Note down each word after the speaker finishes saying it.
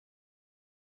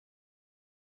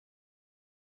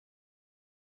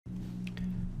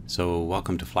So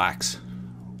welcome to Flax.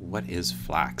 What is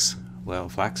Flax? Well,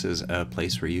 Flax is a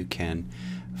place where you can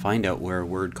find out where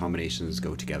word combinations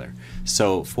go together.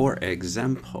 So for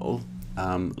example,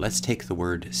 let's take the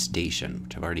word station,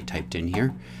 which I've already typed in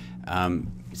here.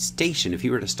 Station, if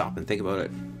you were to stop and think about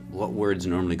it, what words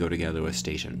normally go together with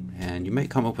station? And you might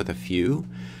come up with a few,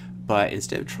 but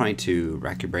instead of trying to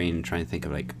rack your brain and try and think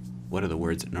of like, what are the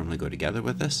words that normally go together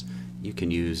with this, you can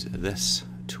use this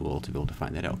tool to be able to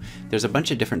find that out. There's a bunch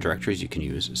of different directories you can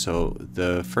use. So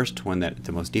the first one,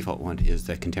 the most default one, is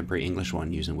the contemporary English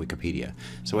one using Wikipedia.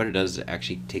 So what it does is it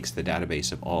actually takes the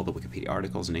database of all the Wikipedia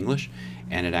articles in English,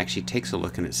 and it actually takes a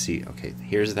look and it sees, okay,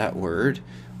 here's that word.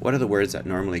 What are the words that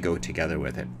normally go together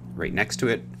with it? Right next to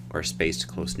it or spaced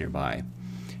close nearby.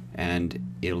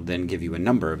 And it'll then give you a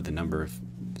number of the number of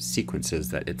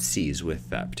sequences that it sees with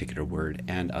that particular word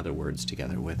and other words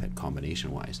together with it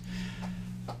combination-wise.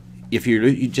 If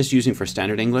you're just using for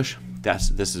standard English,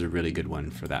 this is a really good one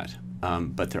for that.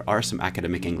 But there are some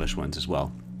academic English ones as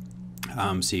well.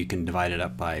 So you can divide it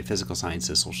up by physical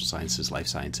sciences, social sciences, life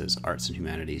sciences, arts and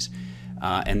humanities.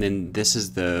 And then this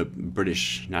is the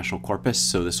British National Corpus,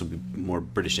 so this will be more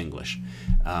British English.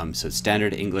 So it's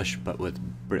standard English, but with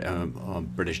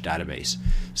British database.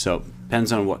 So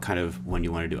depends on what kind of one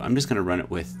you want to do. I'm just going to run it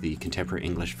with the contemporary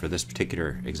English for this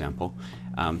particular example.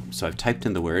 So I've typed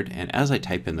in the word, and as I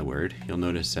type in the word, you'll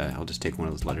notice I'll just take one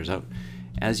of those letters out.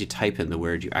 As you type in the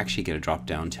word, you actually get a drop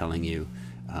down telling you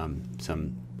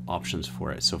some options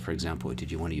for it. So for example,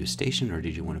 did you want to use station or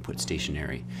did you want to put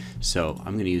stationary? So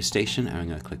I'm going to use station and I'm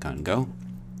going to click on go,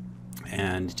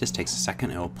 and it just takes a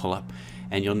second. It will pull up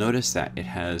and you'll notice that it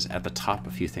has at the top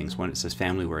a few things. One, it says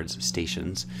family words,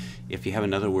 stations. If you have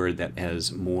another word that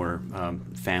has more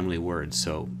family words,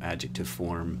 so adjective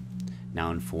form,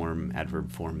 noun form,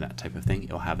 adverb form, that type of thing,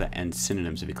 it'll have that. And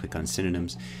synonyms, if you click on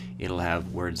synonyms, it'll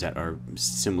have words that are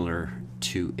similar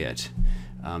to it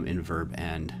in verb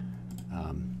and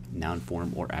noun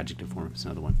form or adjective form is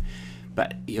another one.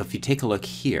 But if you take a look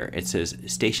here, it says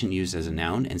station used as a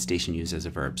noun and station used as a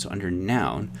verb. So under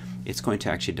noun, it's going to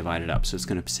actually divide it up. So it's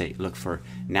going to say, look for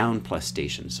noun plus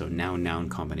station, so noun-noun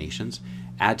combinations,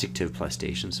 adjective plus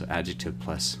station, so adjective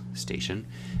plus station,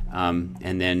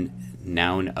 and then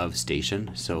noun of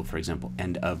station, so for example,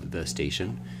 end of the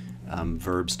station,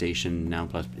 verb station, noun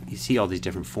plus, you see all these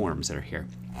different forms that are here.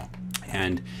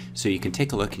 And so you can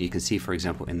take a look and you can see, for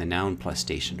example, in the noun plus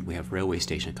station, we have railway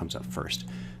station comes up first,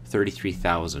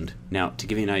 33,000. Now, to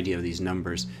give you an idea of these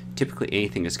numbers, typically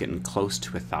anything that's getting close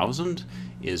to 1,000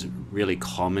 is really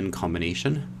common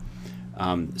combination.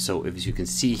 So as you can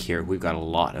see here, we've got a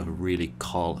lot of really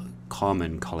common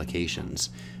collocations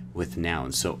with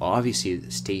nouns. So obviously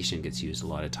the station gets used a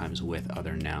lot of times with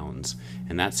other nouns,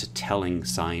 and that's a telling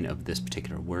sign of this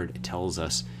particular word. It tells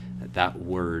us that that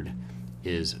word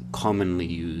is commonly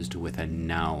used with a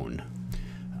noun,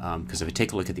 because if I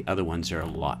take a look at the other ones, there are a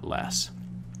lot less.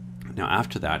 Now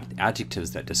after that, adjectives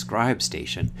that describe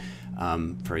station,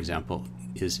 for example,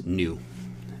 is new,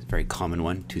 a very common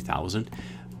one, 2,000,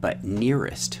 but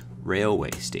nearest railway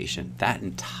station, that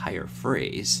entire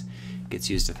phrase gets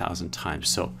used 1,000 times.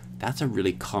 So that's a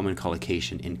really common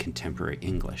collocation in contemporary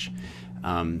English.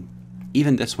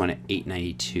 Even this one at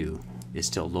 892 is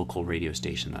still local radio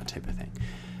station, that type of thing.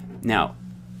 Now,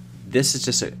 this is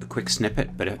just a quick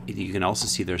snippet, but you can also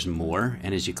see there's more,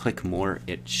 and as you click more,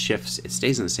 it shifts. It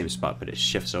stays in the same spot, but it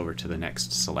shifts over to the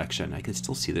next selection. I can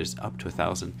still see there's up to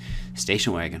 1,000.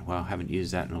 Station wagon, well, I haven't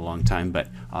used that in a long time, but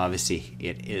obviously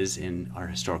it is in our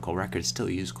historical records, still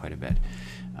used quite a bit.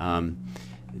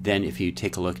 Then if you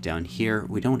take a look down here,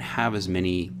 we don't have as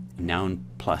many noun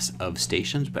plus of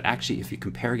stations, but actually if you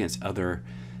compare against other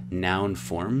noun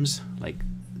forms, like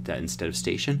that instead of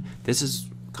station, this is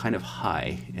kind of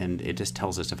high, and it just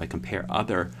tells us if I compare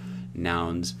other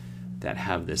nouns that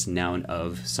have this noun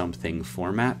of something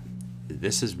format,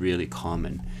 this is really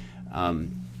common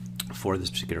for this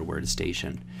particular word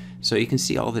station. So you can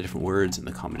see all the different words and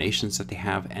the combinations that they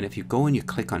have, and if you go and you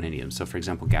click on any of them, so for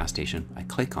example gas station, I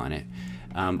click on it,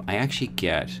 I actually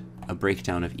get a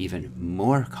breakdown of even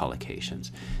more collocations.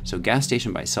 So gas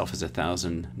station by itself is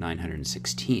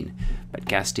 1,916, but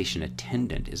gas station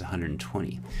attendant is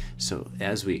 120. So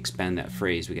as we expand that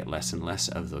phrase, we get less and less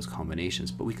of those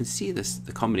combinations, but we can see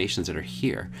the combinations that are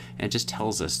here, and it just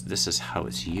tells us this is how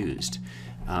it's used.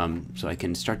 So I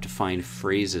can start to find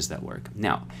phrases that work.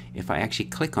 Now, if I actually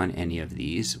click on any of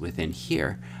these within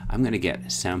here, I'm going to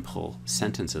get sample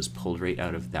sentences pulled right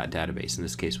out of that database, in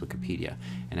this case Wikipedia,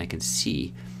 and I can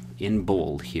see in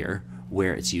bold here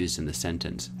where it's used in the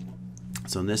sentence.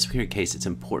 So in this case, it's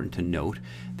important to note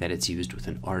that it's used with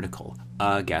an article,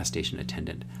 a gas station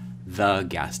attendant, the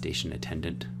gas station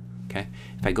attendant, Okay,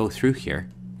 if I go through here,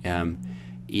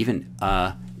 even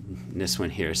this one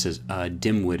here says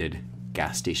dim-witted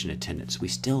gas station attendants. We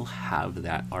still have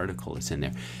that article that's in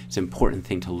there. It's an important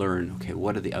thing to learn. Okay,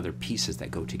 what are the other pieces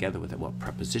that go together with it? What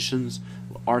prepositions,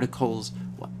 what articles,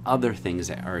 what other things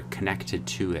that are connected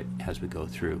to it as we go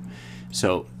through.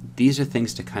 So these are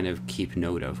things to kind of keep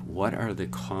note of. What are the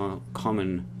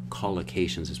common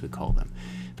collocations, as we call them?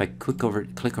 If I click over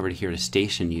to here to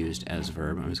station used as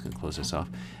verb, I'm just going to close this off,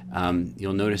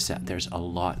 you'll notice that there's a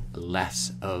lot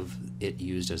less of it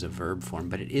used as a verb form,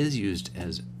 but it is used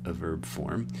as a verb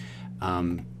form,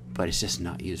 but it's just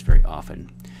not used very often.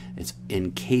 It's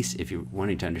in case, if you're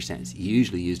wanting to understand, it's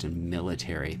usually used in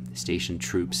military, station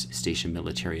troops, station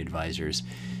military advisors.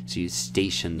 So you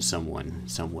station someone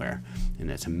somewhere, and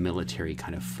that's a military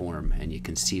kind of form, and you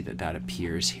can see that that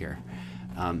appears here.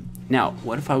 Now,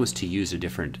 what if I was to use a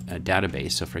different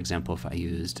database? So for example, if I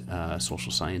used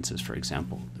social sciences, for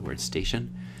example, the word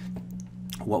station,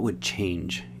 what would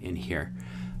change in here?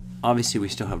 Obviously, we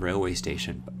still have railway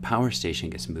station, but power station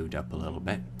gets moved up a little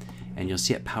bit. And you'll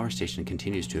see that power station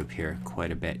continues to appear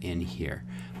quite a bit in here,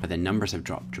 but the numbers have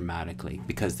dropped dramatically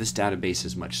because this database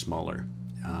is much smaller.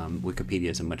 Wikipedia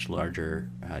is a much larger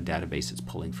database it's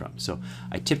pulling from. So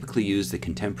I typically use the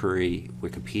contemporary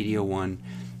Wikipedia one,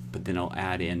 but then I'll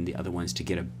add in the other ones to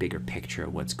get a bigger picture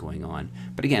of what's going on.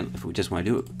 But again, if we just want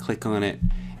to do it, click on it,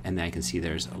 and then I can see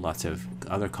there's lots of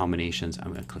other combinations.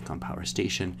 I'm going to click on power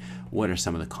station. What are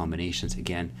some of the combinations?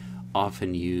 Again,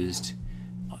 often used,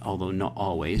 although not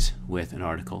always, with an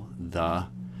article, the,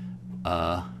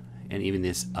 and even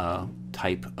this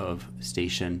type of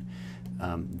station,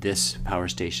 this power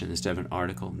station instead of an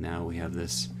article. Now we have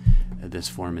this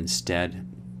form instead.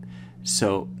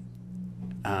 So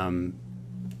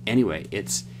anyway,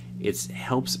 it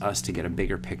helps us to get a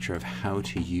bigger picture of how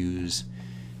to use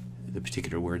the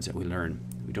particular words that we learn.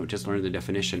 We don't just learn the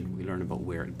definition, we learn about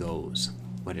where it goes,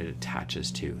 what it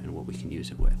attaches to, and what we can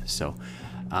use it with. So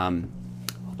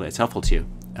hopefully it's helpful to you.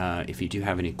 If you do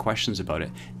have any questions about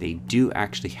it, they do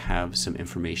actually have some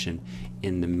information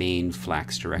in the main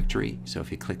Flax directory. So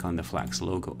if you click on the Flax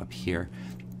logo up here,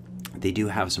 they do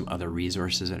have some other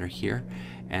resources that are here,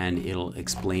 and it'll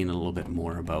explain a little bit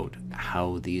more about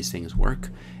how these things work,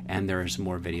 and there's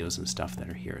more videos and stuff that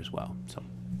are here as well. So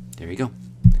there you go.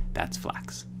 That's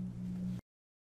Flax.